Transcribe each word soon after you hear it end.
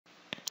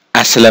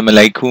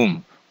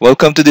Assalamualaikum.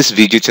 Welcome to this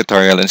video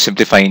tutorial on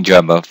simplifying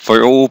Java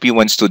for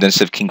OOP1 students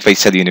of King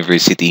Faisal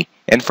University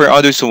and for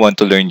others who want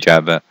to learn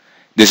Java.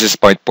 This is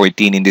part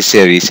 14 in this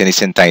series and is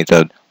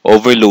entitled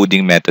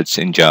Overloading Methods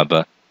in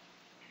Java.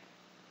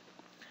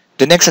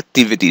 The next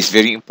activity is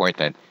very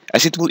important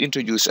as it will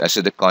introduce us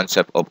to the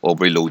concept of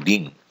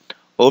overloading.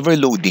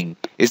 Overloading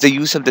is the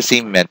use of the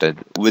same method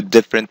with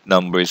different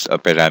numbers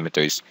of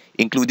parameters,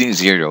 including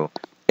 0,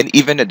 and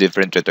even a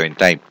different return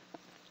type.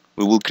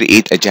 We will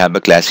create a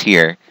Java class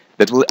here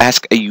that will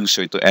ask a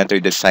user to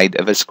enter the side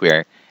of a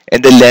square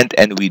and the length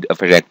and width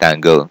of a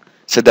rectangle.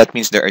 So that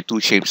means there are two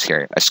shapes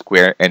here, a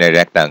square and a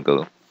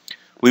rectangle.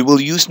 We will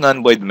use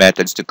non-void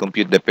methods to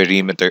compute the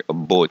perimeter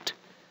of both.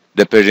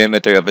 The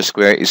perimeter of a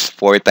square is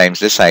 4 times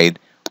the side,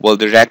 while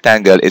the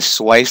rectangle is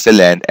twice the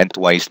length and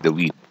twice the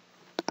width.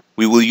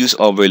 We will use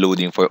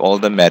overloading for all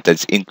the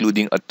methods,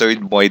 including a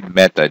third void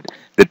method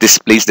that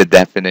displays the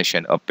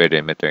definition of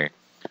perimeter.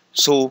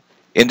 So,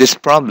 in this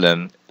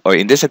problem, or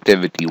in this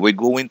activity, we're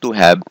going to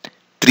have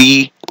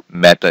 3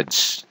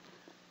 methods,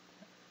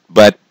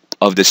 but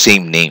of the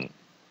same name.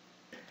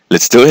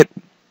 Let's do it.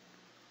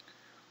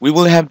 We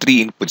will have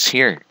 3 inputs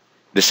here,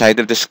 the side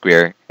of the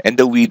square and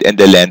the width and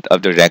the length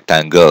of the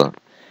rectangle.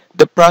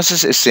 The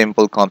process is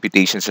simple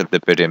computations of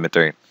the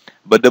perimeter,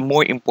 but the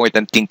more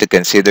important thing to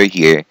consider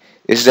here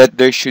is that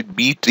there should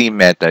be 3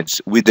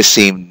 methods with the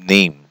same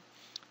name.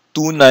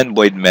 2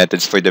 non-void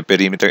methods for the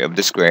perimeter of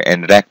the square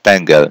and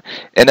rectangle,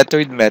 and a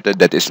third method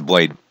that is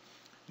void.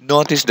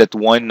 Notice that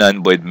one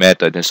non-void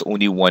method has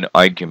only one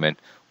argument,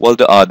 while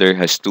the other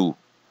has 2.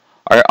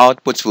 Our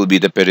outputs will be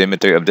the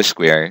perimeter of the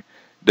square,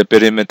 the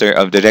perimeter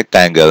of the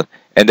rectangle,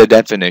 and the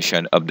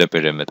definition of the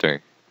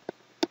perimeter.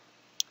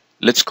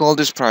 Let's call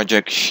this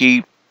project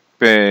Shape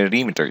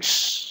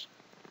Perimeters.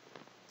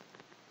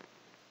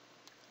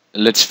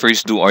 Let's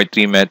first do our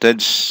 3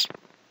 methods.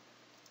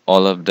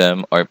 All of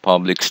them are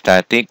public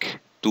static.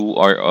 2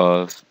 are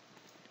of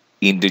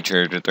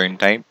integer return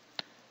type.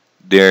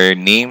 Their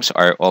names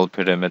are all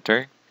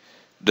perimeter.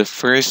 The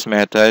first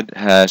method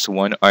has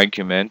one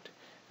argument.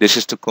 This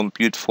is to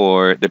compute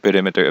for the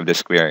perimeter of the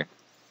square.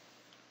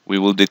 We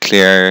will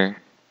declare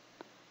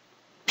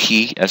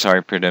P as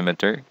our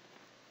perimeter.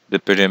 The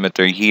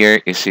perimeter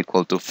here is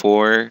equal to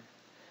 4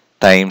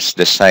 times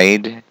the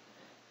side.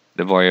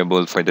 The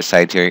variable for the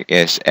side here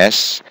is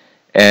S,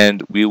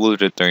 and we will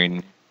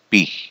return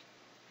P.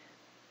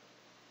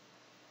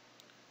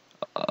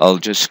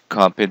 I'll just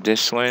copy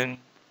this one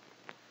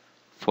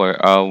for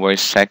our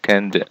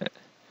second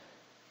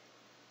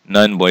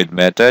non-void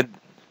method,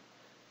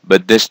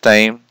 but this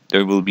time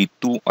there will be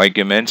 2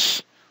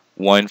 arguments,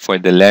 one for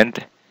the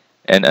length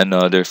and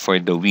another for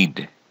the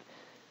width.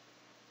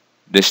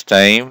 This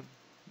time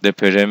the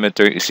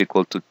perimeter is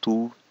equal to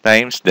 2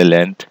 times the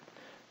length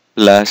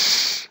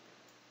plus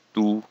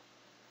 2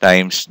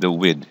 times the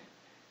width,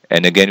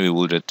 and again we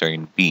will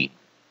return P.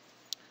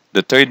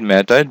 The third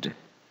method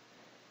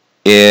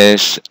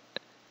is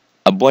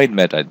a void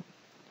method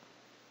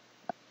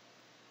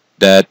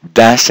that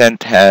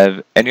doesn't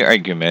have any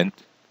argument,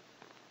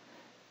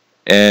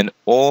 and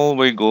all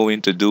we're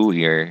going to do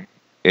here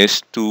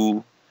is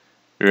to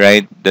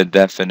write the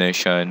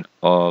definition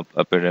of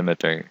a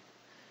perimeter.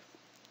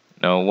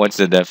 Now, what's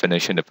the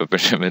definition of a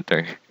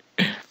perimeter?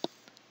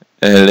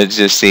 Let's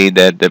just say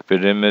that the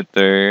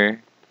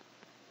perimeter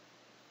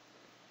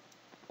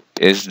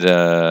is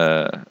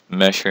the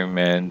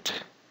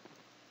measurement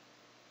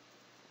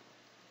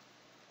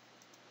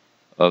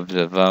of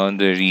the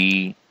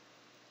boundary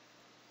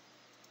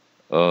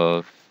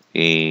of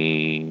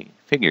a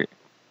figure.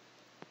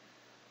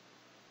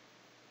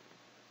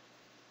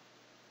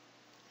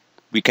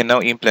 We can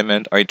now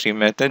implement our 3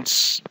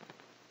 methods.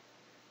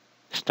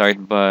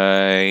 Start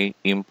by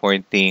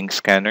importing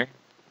scanner.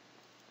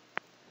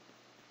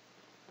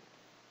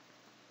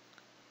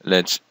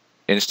 Let's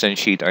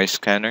instantiate our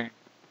scanner.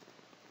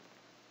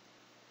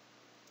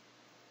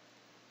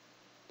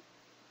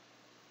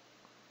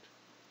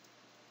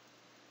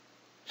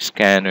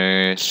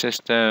 Scanner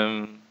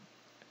system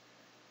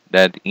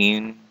that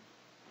in.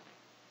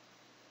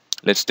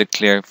 Let's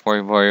declare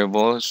 4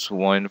 variables,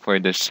 one for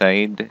the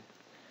side,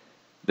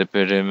 the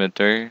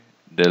perimeter,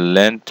 the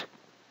length,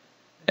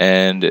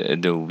 and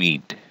the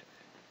width.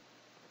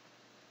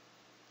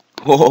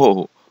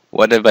 Whoa,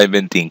 what have I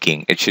been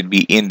thinking? It should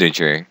be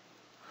integer.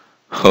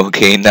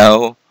 Okay,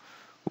 now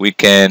we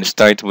can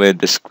start with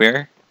the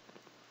square.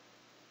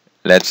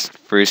 Let's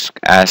first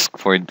ask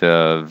for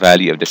the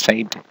value of the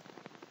side.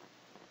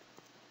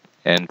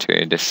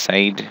 Enter the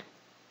side,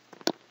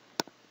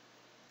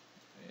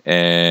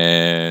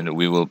 and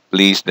we will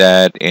place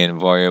that in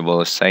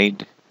variable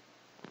side.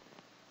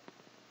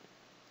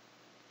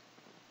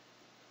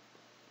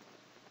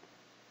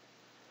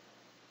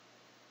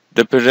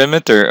 The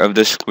perimeter of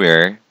the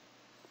square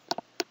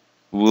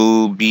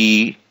will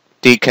be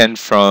taken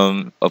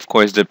from, of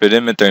course, the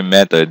perimeter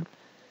method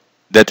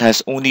that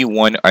has only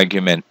one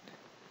argument,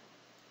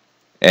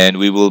 and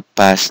we will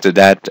pass to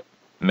that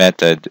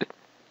method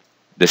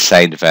the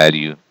side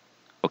value.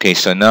 Okay,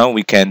 so now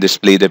we can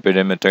display the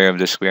perimeter of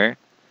the square.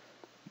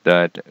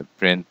 dot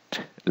print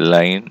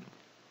line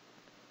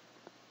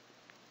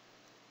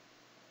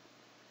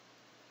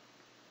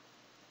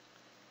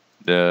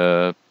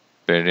the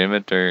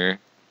perimeter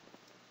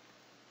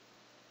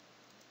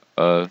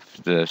of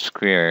the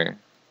square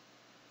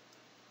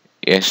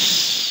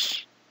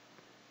is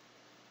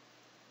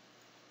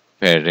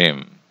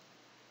perim.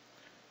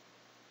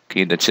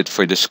 Okay, that's it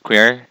for the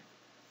square.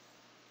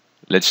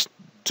 Let's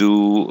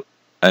do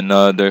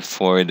another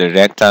for the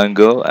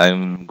rectangle.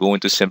 I'm going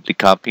to simply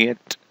copy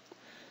it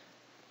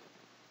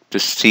to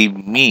save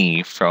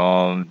me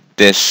from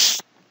this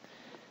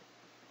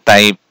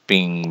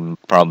typing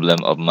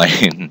problem of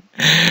mine.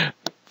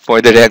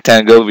 For the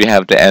rectangle, we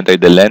have to enter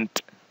the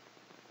length.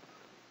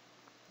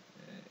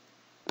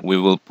 We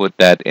will put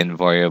that in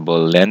variable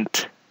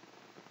length.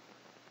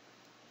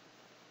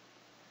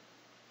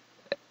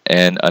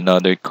 And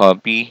another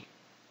copy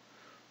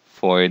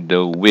for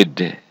the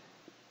width,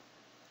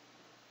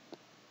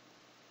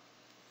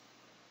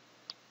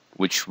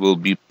 which will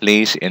be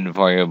placed in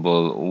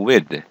variable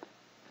width.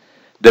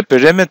 The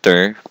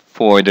perimeter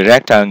for the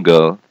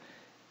rectangle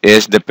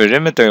is the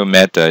perimeter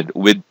method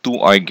with two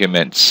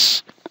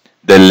arguments,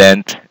 the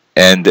length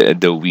and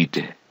the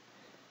width.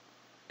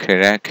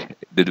 Correct?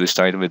 Did we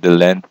start with the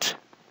length?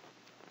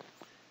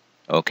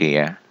 Okay,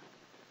 yeah.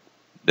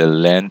 The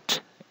length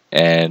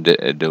and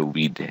the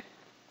width.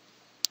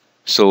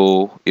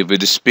 So if we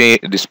display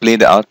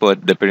the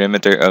output, the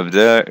perimeter of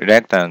the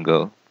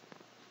rectangle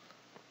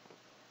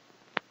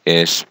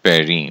is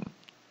perim.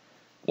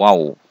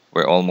 Wow,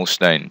 we're almost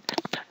done.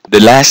 The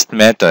last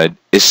method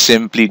is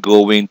simply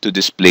going to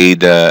display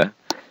the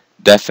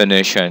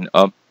definition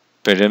of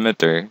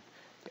perimeter,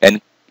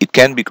 and it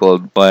can be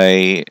called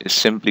by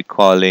simply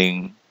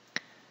calling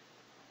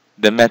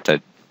the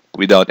method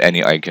without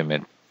any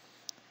argument.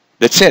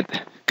 That's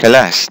it.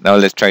 Class. Now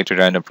let's try to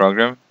run the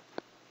program.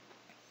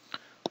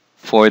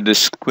 For the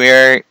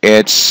square,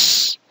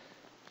 it's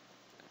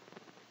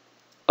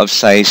of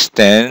size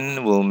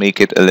 10. We'll make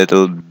it a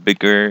little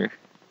bigger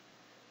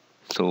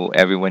so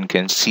everyone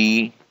can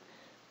see.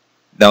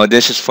 Now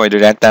this is for the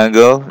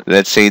rectangle.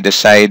 Let's say the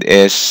side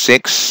is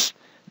 6,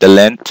 the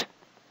length,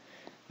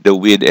 the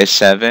width is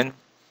 7,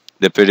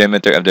 the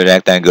perimeter of the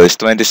rectangle is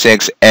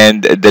 26,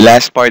 and the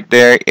last part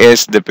there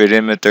is the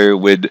perimeter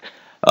with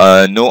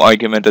no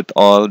argument at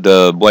all,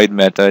 the void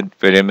method.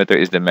 Perimeter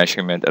is the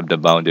measurement of the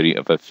boundary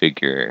of a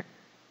figure.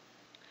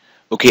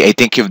 Okay, I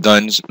think you've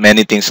done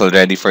many things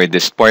already for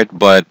this part,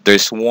 but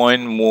there's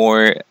one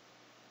more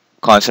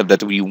concept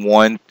that we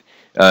want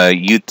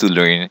you to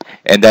learn,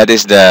 and that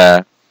is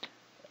the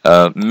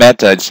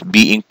methods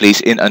being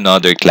placed in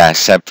another class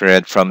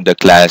separate from the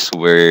class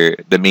where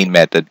the main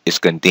method is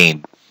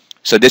contained.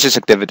 So this is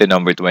activity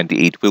number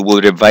 28. We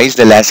will revise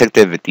the last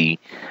activity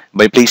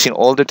by placing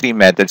all the three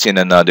methods in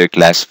another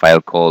class file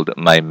called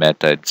my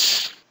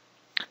methods.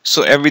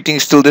 So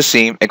everything's still the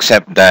same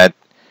except that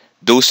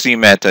those three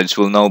methods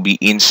will now be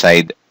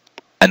inside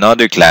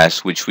another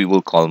class which we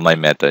will call my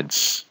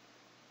methods.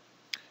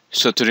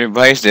 So to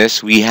revise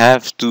this, we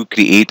have to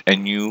create a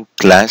new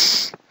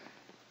class,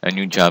 a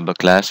new Java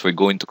class. We're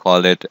going to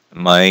call it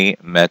my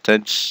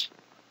methods.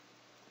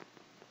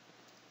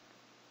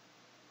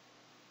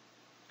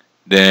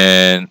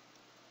 Then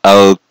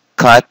I'll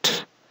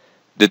cut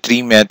the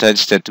three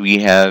methods that we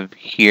have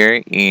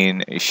here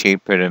in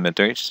shape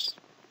parameters.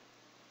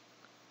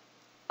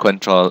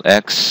 Control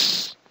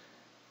X.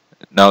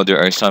 Now there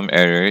are some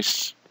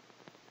errors,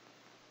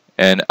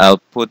 and I'll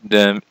put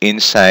them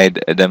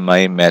inside the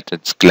my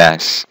methods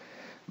class.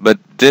 But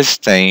this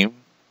time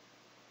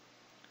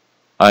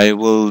I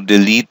will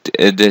delete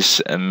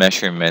this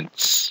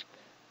measurements,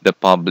 the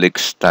public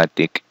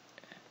static,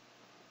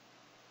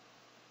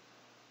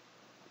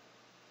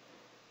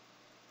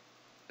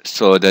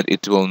 so that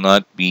it will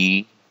not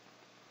be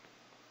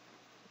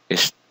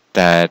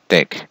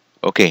static.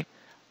 Okay,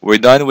 we're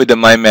done with the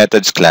my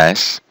methods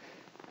class.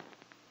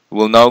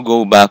 We'll now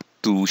go back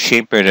to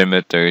shape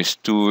parameters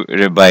to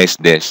revise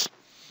this.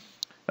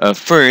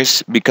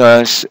 First,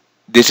 because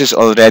this is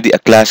already a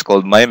class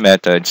called my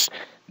methods,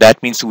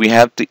 that means we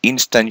have to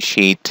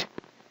instantiate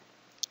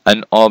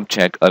an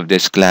object of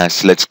this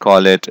class. Let's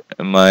call it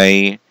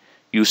my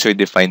user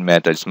defined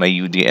methods. My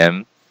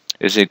UDM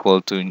is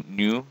equal to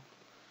new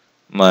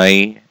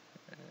my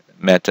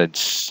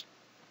methods.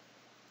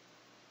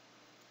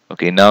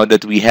 Okay, now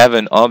that we have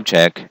an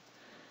object,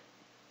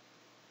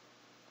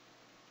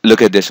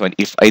 look at this one.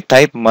 If I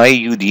type my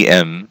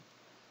UDM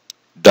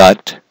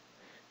dot,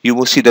 you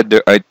will see that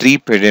there are three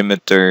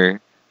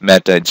perimeter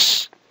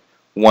methods.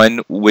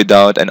 One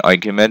without an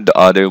argument, the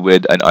other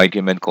with an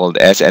argument called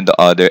S, and the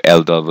other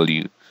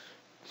LW.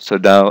 So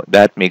now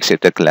that makes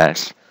it a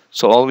class.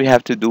 So all we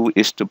have to do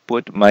is to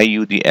put my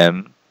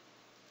UDM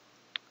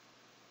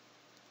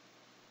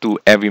to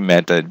every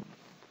method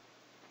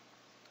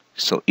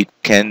so it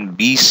can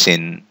be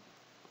seen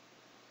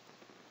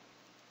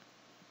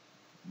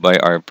by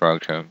our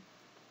program.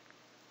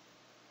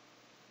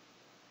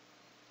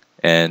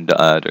 And the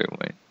other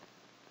one.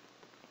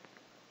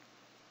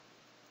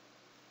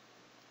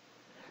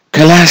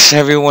 Class,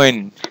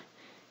 everyone!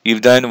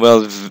 You've done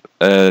well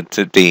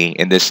today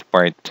in this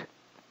part.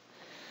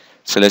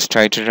 So let's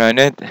try to run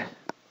it.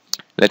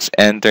 Let's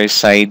enter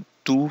side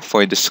 2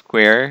 for the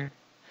square.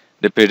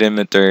 The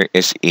perimeter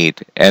is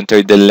 8.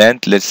 Enter the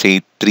length, let's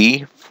say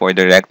 3 for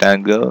the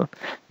rectangle.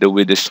 The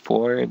width is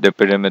 4. The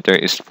perimeter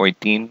is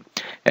 14.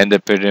 And the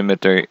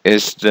perimeter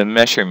is the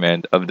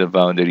measurement of the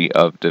boundary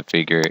of the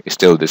figure is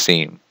still the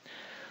same.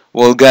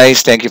 Well,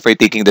 guys, thank you for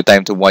taking the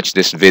time to watch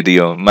this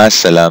video. Mas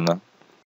salama.